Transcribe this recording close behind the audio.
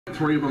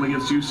3 of them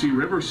against UC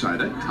Riverside.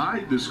 That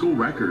tied the school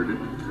record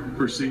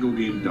for single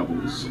game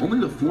doubles. Only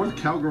the 4th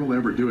Cowgirl to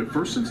ever do it,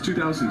 first since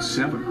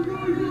 2007.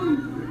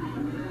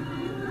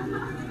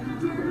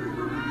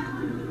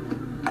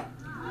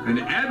 And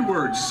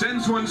Edwards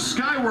sends one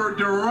skyward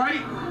to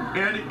right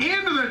and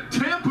into the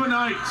Tampa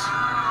Knight.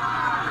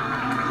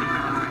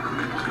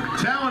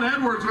 Tallen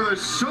Edwards with a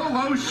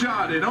solo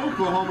shot, and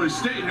Oklahoma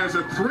State has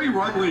a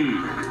 3-run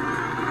lead.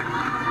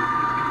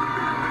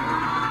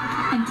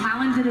 And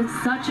Tallen did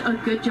such a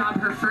good job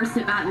her first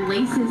at bat.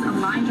 Laces a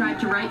line drive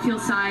to right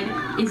field side,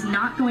 is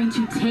not going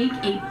to take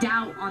a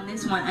doubt on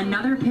this one.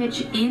 Another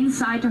pitch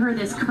inside to her,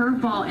 this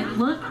curveball, and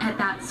look at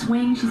that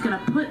swing. She's going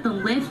to put the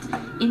lift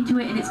into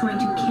it, and it's going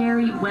to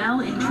carry well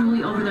and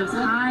truly over those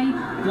high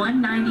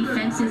 190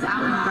 fences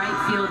out in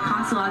right field.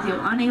 Consolazio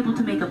unable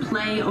to make a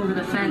play over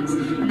the fence,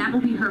 and that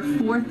will be her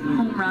 4th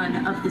home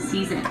run of the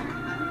season.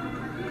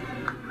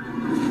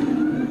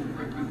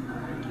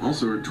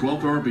 Also her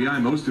 12th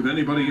RBI, most of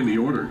anybody in the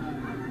order.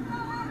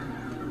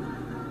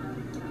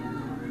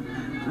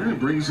 And it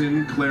brings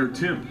in Claire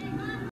Tim.